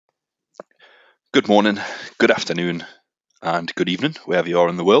Good morning, good afternoon, and good evening, wherever you are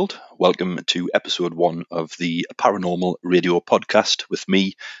in the world. Welcome to episode 1 of the Paranormal Radio Podcast with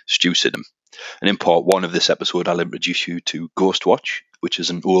me, Stu Sidham. And in part 1 of this episode, I'll introduce you to Ghostwatch, which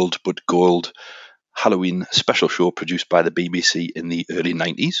is an old but gold Halloween special show produced by the BBC in the early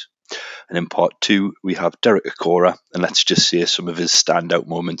 90s. And in part 2, we have Derek Acorah, and let's just say some of his standout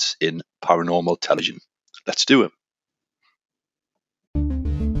moments in paranormal television. Let's do it.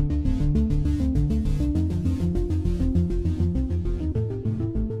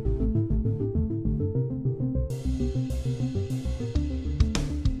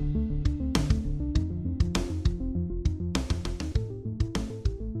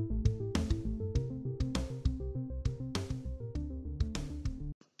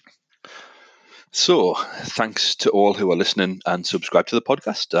 So, thanks to all who are listening and subscribe to the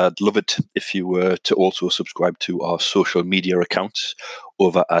podcast. I'd love it if you were to also subscribe to our social media accounts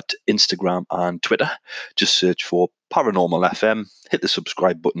over at Instagram and Twitter. Just search for Paranormal FM, hit the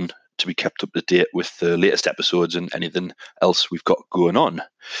subscribe button to be kept up to date with the latest episodes and anything else we've got going on.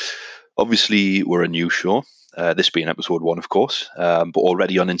 Obviously, we're a new show, this being episode 1, of course, but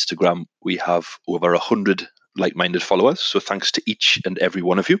already on Instagram we have over 100 like-minded followers, so thanks to each and every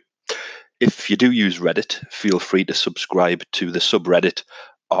one of you. If you do use Reddit, feel free to subscribe to the subreddit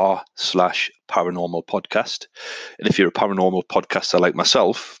r/paranormal podcast. And if you're a paranormal podcaster like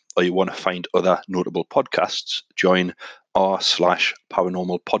myself, or you want to find other notable podcasts, join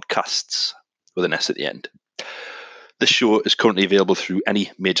r/paranormal podcasts with an S at the end. This show is currently available through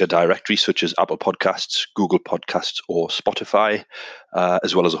any major directory such as Apple Podcasts, Google Podcasts, or Spotify,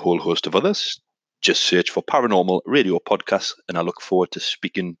 as well as a whole host of others. Just search for Paranormal Radio Podcast, and I look forward to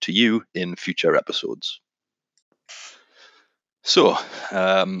speaking to you in future episodes. So,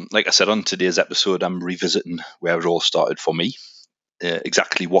 like I said, on today's episode, I'm revisiting where it all started for me,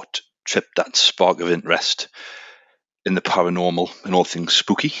 exactly what tripped that spark of interest in the paranormal and all things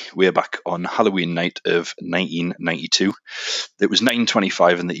spooky way back on Halloween night of 1992. It was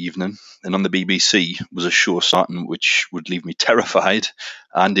 9:25 in the evening, and on the BBC was a show starting which would leave me terrified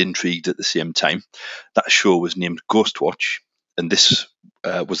and intrigued at the same time. That show was named Ghostwatch, and this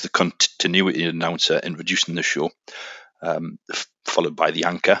was the continuity announcer introducing the show, followed by the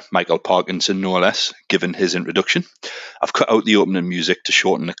anchor, Michael Parkinson, no less, giving his introduction. I've cut out the opening music to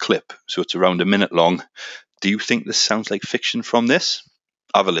shorten the clip, so it's around a minute long. Do you think this sounds like fiction from this?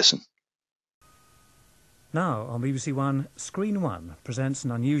 Have a listen. Now, on BBC One, Screen One presents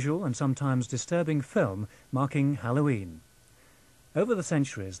an unusual and sometimes disturbing film marking Halloween. Over the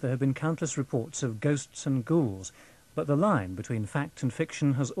centuries, there have been countless reports of ghosts and ghouls, but the line between fact and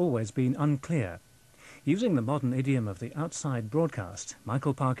fiction has always been unclear. Using the modern idiom of the outside broadcast,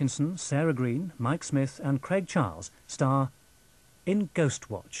 Michael Parkinson, Sarah Green, Mike Smith and Craig Charles star in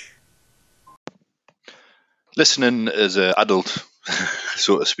Ghostwatch. Listening as an adult,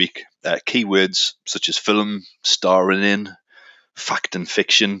 so to speak, keywords such as film, starring in, fact and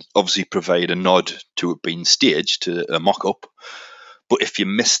fiction obviously provide a nod to it being staged, to a mock-up. But if you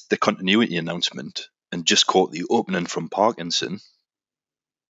missed the continuity announcement and just caught the opening from Parkinson...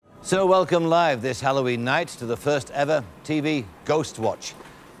 So welcome live this Halloween night to the first ever TV Ghostwatch.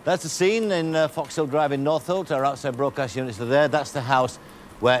 That's the scene in Foxhill Drive in Northolt. Our outside broadcast units are there. That's the house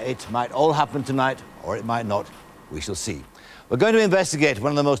where it might all happen tonight, or it might not. We shall see. We're going to investigate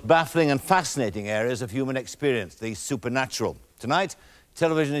one of the most baffling and fascinating areas of human experience, the supernatural. Tonight,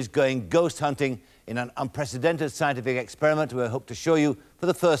 television is going ghost hunting in an unprecedented scientific experiment where we hope to show you, for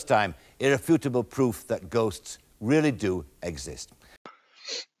the first time, irrefutable proof that ghosts really do exist.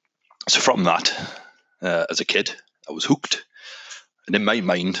 So from that, as a kid, I was hooked. And in my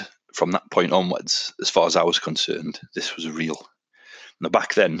mind, from that point onwards, as far as I was concerned, this was real. Now,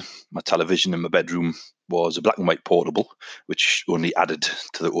 back then, my television in my bedroom was a black and white portable, which only added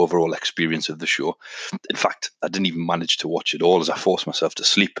to the overall experience of the show. In fact, I didn't even manage to watch it all as I forced myself to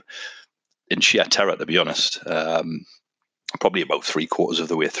sleep in sheer terror, to be honest. Probably about 3/4 of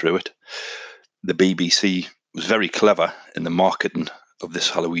the way through it. The BBC was very clever in the marketing of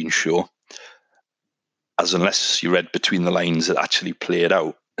this Halloween show, as unless you read between the lines, it actually played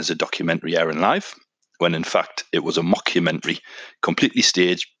out as a documentary airing live, when in fact it was a mockumentary, completely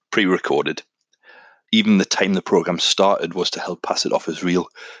staged, pre-recorded. Even the time the programme started was to help pass it off as real,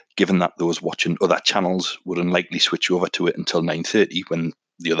 given that those watching other channels would unlikely switch over to it until 9:30 when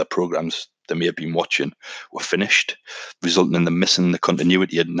the other programmes they may have been watching were finished, resulting in them missing the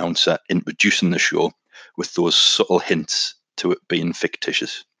continuity announcer introducing the show with those subtle hints to it being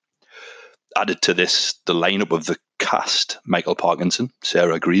fictitious. Added to this, the lineup of the cast, Michael Parkinson,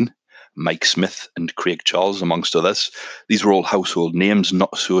 Sarah Green, Mike Smith and Craig Charles, amongst others. These were all household names not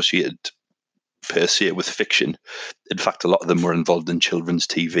associated per se with fiction. In fact, a lot of them were involved in children's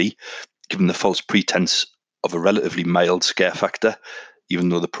TV, given the false pretense of a relatively mild scare factor, even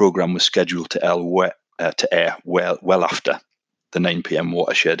though the programme was scheduled to air well after the 9 p.m.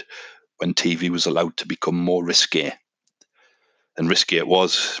 watershed, when TV was allowed to become more risque. And risque it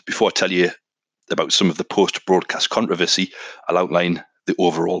was. Before I tell you about some of the post-broadcast controversy, I'll outline the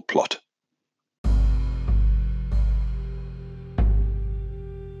overall plot.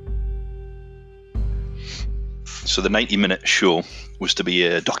 So the 90-minute show was to be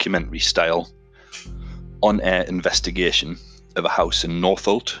a documentary-style, on-air investigation of a house in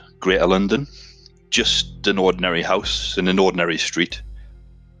Northolt, Greater London. Just an ordinary house in an ordinary street.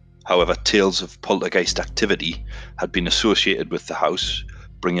 However, tales of poltergeist activity had been associated with the house,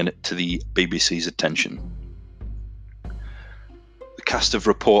 bringing it to the BBC's attention. The cast of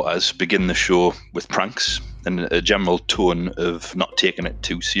reporters begin the show with pranks and a general tone of not taking it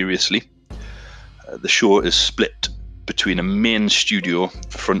too seriously. The show is split between a main studio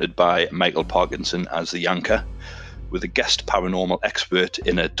fronted by Michael Parkinson as the anchor, with a guest paranormal expert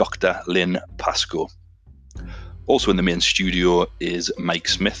in a Dr. Lynn Pascoe. Also in the main studio is Mike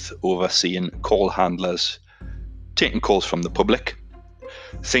Smith, overseeing call handlers, taking calls from the public.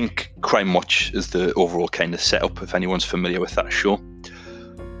 Think Crime Watch is the overall kind of setup, if anyone's familiar with that show.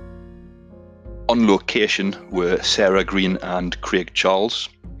 On location were Sarah Green and Craig Charles,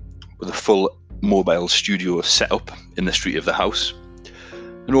 with a full mobile studio setup in the street of the house.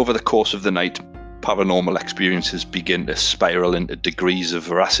 And over the course of the night, paranormal experiences begin to spiral into degrees of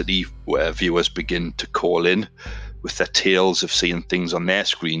veracity, where viewers begin to call in with their tales of seeing things on their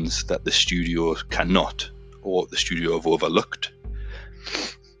screens that the studio cannot, or the studio have overlooked.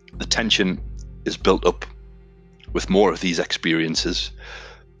 The tension is built up with more of these experiences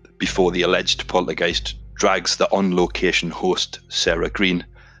before the alleged poltergeist drags the on-location host, Sarah Green,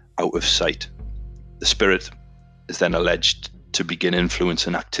 out of sight. The spirit is then alleged to begin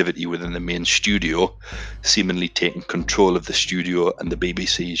influencing activity within the main studio, seemingly taking control of the studio and the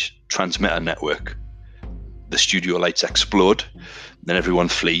BBC's transmitter network. The studio lights explode, then everyone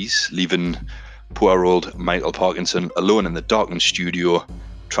flees, leaving poor old Michael Parkinson alone in the darkened studio,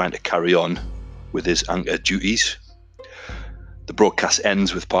 trying to carry on with his anchor duties. The broadcast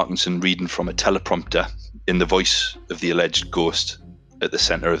ends with Parkinson reading from a teleprompter in the voice of the alleged ghost at the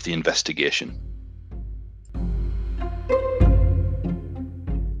centre of the investigation.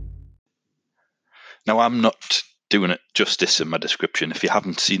 Now, I'm not doing it justice in my description. If you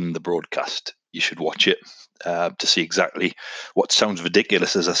haven't seen the broadcast, you should watch it to see exactly what sounds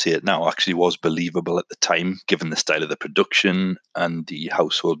ridiculous as I say it now actually was believable at the time, given the style of the production and the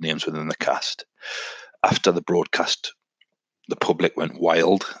household names within the cast. After the broadcast, the public went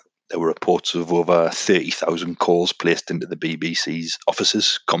wild. There were reports of over 30,000 calls placed into the BBC's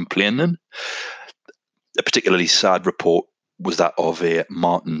offices complaining. A particularly sad report was that of a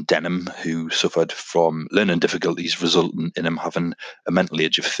Martin Denham, who suffered from learning difficulties resulting in him having a mental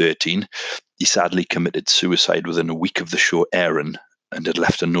age of 13. He sadly committed suicide within a week of the show airing and had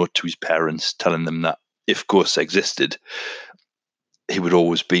left a note to his parents telling them that if ghosts existed, he would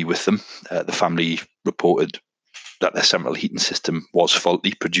always be with them. The family reported that their central heating system was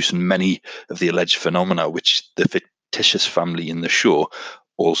faulty, producing many of the alleged phenomena which the fictitious family in the show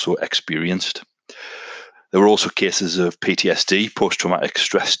also experienced. There were also cases of PTSD, post-traumatic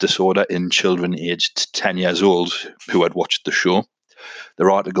stress disorder, in children aged 10 years old who had watched the show. There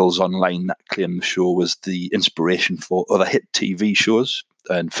are articles online that claim the show was the inspiration for other hit TV shows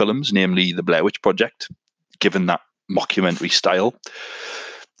and films, namely The Blair Witch Project, given that mockumentary style.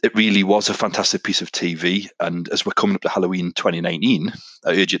 It really was a fantastic piece of TV, and as we're coming up to Halloween 2019,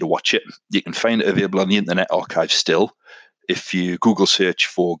 I urge you to watch it. You can find it available on the Internet Archive still. If you Google search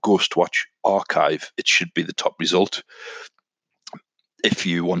for Ghostwatch Archive, it should be the top result. If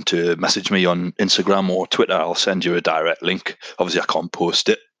you want to message me on Instagram or Twitter, I'll send you a direct link. Obviously, I can't post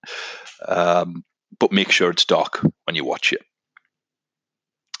it, but make sure it's dark when you watch it.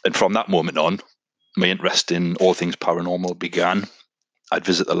 And from that moment on, my interest in all things paranormal began. I'd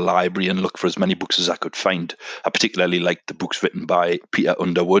visit the library and look for as many books as I could find. I particularly liked the books written by Peter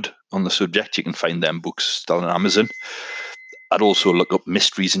Underwood on the subject. You can find them books still on Amazon. I'd also look up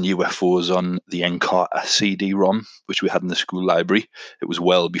mysteries and UFOs on the Acorah CD-ROM, which we had in the school library. It was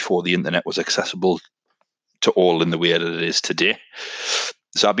well before the internet was accessible to all in the way that it is today.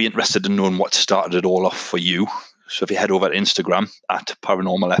 So I'd be interested in knowing what started it all off for you. So if you head over to Instagram at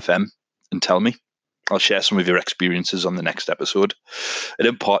paranormalfm and tell me, I'll share some of your experiences on the next episode. And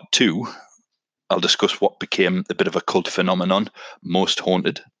in part 2, I'll discuss what became a bit of a cult phenomenon, Most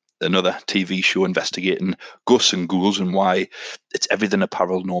Haunted, another TV show investigating ghosts and ghouls and why it's everything a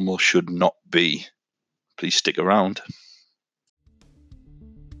paranormal should not be. Please stick around.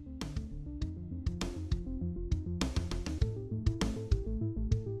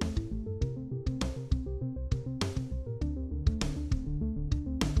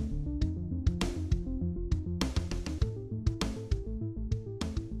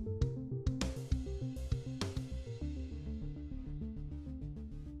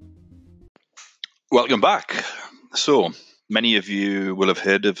 Welcome back. So, many of you will have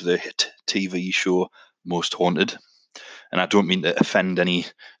heard of the hit TV show Most Haunted, and I don't mean to offend any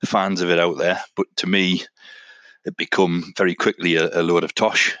fans of it out there, but to me, it became very quickly a load of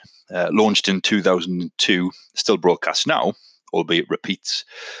tosh. Launched in 2002, still broadcast now, albeit repeats.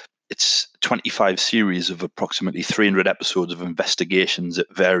 It's 25 series of approximately 300 episodes of investigations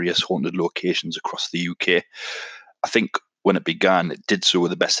at various haunted locations across the UK. I think when it began, it did so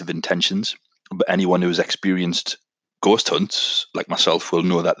with the best of intentions. But anyone who has experienced ghost hunts, like myself, will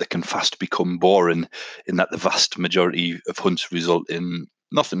know that they can fast become boring, in that the vast majority of hunts result in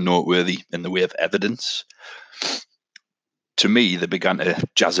nothing noteworthy in the way of evidence. To me, they began to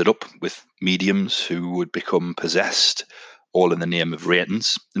jazz it up with mediums who would become possessed, all in the name of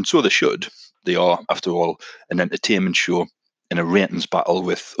ratings. And so they should. They are, after all, an entertainment show in a ratings battle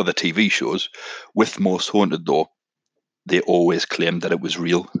with other TV shows. With Most Haunted, though, they always claimed that it was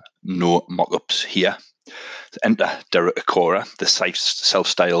real. No mock-ups here. Enter Derek Acorah, the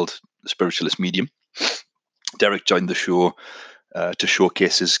self-styled spiritualist medium. Derek joined the show to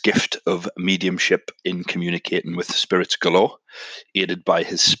showcase his gift of mediumship in communicating with spirits galore, aided by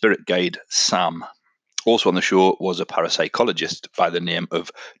his spirit guide, Sam. Also on the show was a parapsychologist by the name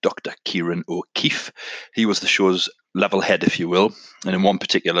of Dr. Kieran O'Keefe. He was the show's level head, if you will, and in one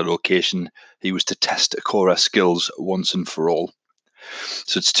particular location, he was to test Acorah's skills once and for all.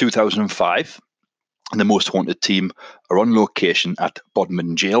 So it's 2005, and the Most Haunted team are on location at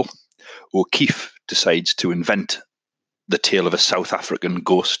Bodmin Jail. O'Keefe decides to invent the tale of a South African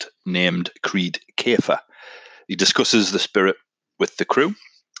ghost named Creed Kafer. He discusses the spirit with the crew,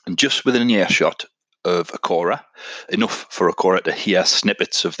 and just within an earshot of Acorah, enough for Acorah to hear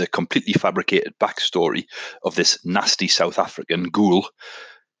snippets of the completely fabricated backstory of this nasty South African ghoul,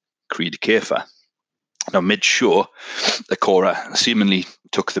 Creed Kafer. Now, mid-show, Acorah seemingly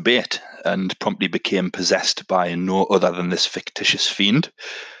took the bait and promptly became possessed by no other than this fictitious fiend.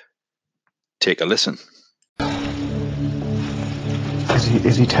 Take a listen.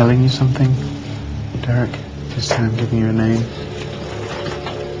 Is he telling you something, Derek? Is Sam giving you a name?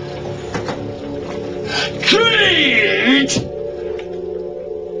 Creed!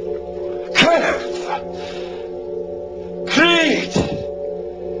 Creed!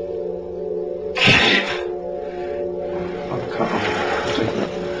 Oh, come on.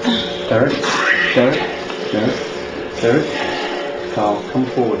 Derek? Carl, come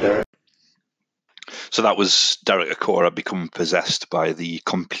forward, Derek. So that was Derek Acorah becoming possessed by the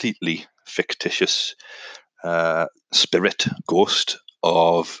completely fictitious spirit ghost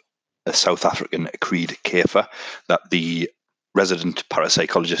of a South African Creed Kafer that the resident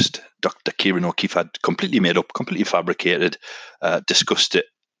parapsychologist Dr. Kieran O'Keefe had completely made up, completely fabricated, discussed it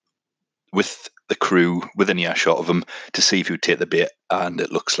with the crew within earshot of him to see if he would take the bait, and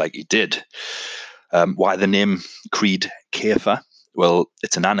it looks like he did. Why the name Creed Kafer? Well,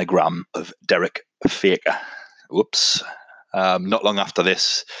 it's an anagram of Derek Faker. Whoops. Not long after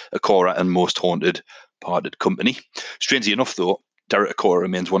this, Acorah and Most Haunted parted company. Strangely enough, though, Derek Acorah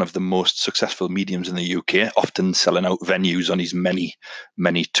remains one of the most successful mediums in the UK, often selling out venues on his many,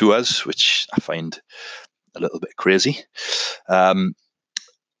 many tours, which I find a little bit crazy. I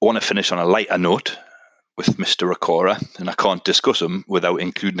want to finish on a lighter note with Mr. Acorah, and I can't discuss him without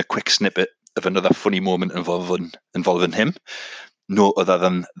including a quick snippet of another funny moment involving him. No other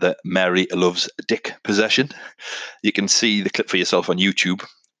than the Mary Loves Dick possession. You can see the clip for yourself on YouTube,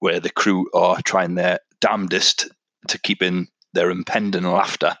 where the crew are trying their damnedest to keep in their impending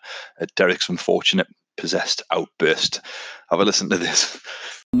laughter at Derek's unfortunate possessed outburst. Have a listen to this.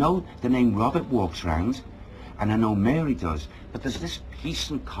 I know the name Robert walks round, and I know Mary does, but there's this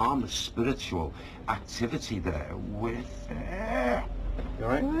peace and calm of spiritual activity there with... You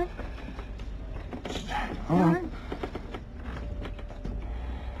alright? Alright.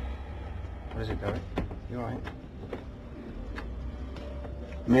 What is it, Derek? You alright?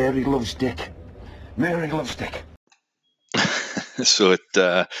 Mary loves Dick. Mary loves Dick. So it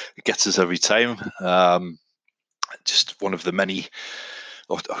gets us every time. Just one of the many,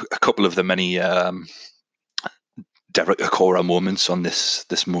 or a couple of the many Derek Acorah moments on this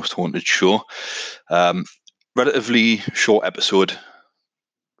Most Haunted show. Relatively short episode,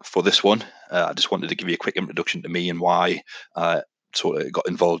 for this one. I just wanted to give you a quick introduction to me and why I sort of got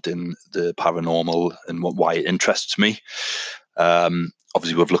involved in the paranormal and why it interests me.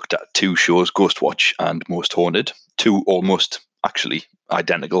 Obviously, we've looked at 2 shows, Ghostwatch and Most Haunted, 2 almost actually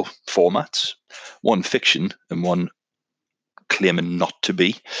identical formats, one fiction and one claiming not to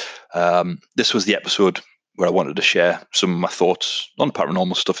be. This was the episode where I wanted to share some of my thoughts on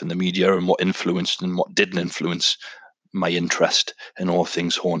paranormal stuff in the media and what influenced and what didn't influence my interest in all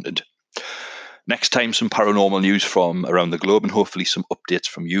things haunted. Next time, some paranormal news from around the globe and hopefully some updates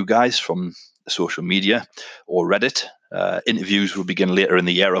from you guys from the social media or Reddit. Interviews will begin later in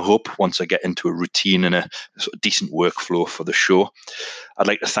the year, I hope, once I get into a routine and a sort of decent workflow for the show. I'd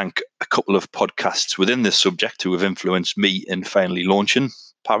like to thank a couple of podcasts within this subject who have influenced me in finally launching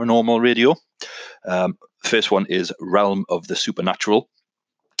paranormal radio. First one is Realm of the Supernatural,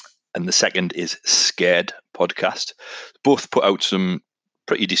 and the second is Scared Podcast. Both put out some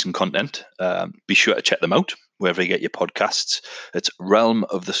pretty decent content. Be sure to check them out wherever you get your podcasts. It's Realm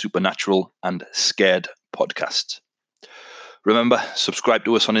of the Supernatural and Scared Podcasts. Remember, subscribe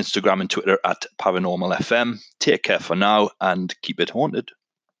to us on Instagram and Twitter at Paranormal FM. Take care for now and keep it haunted.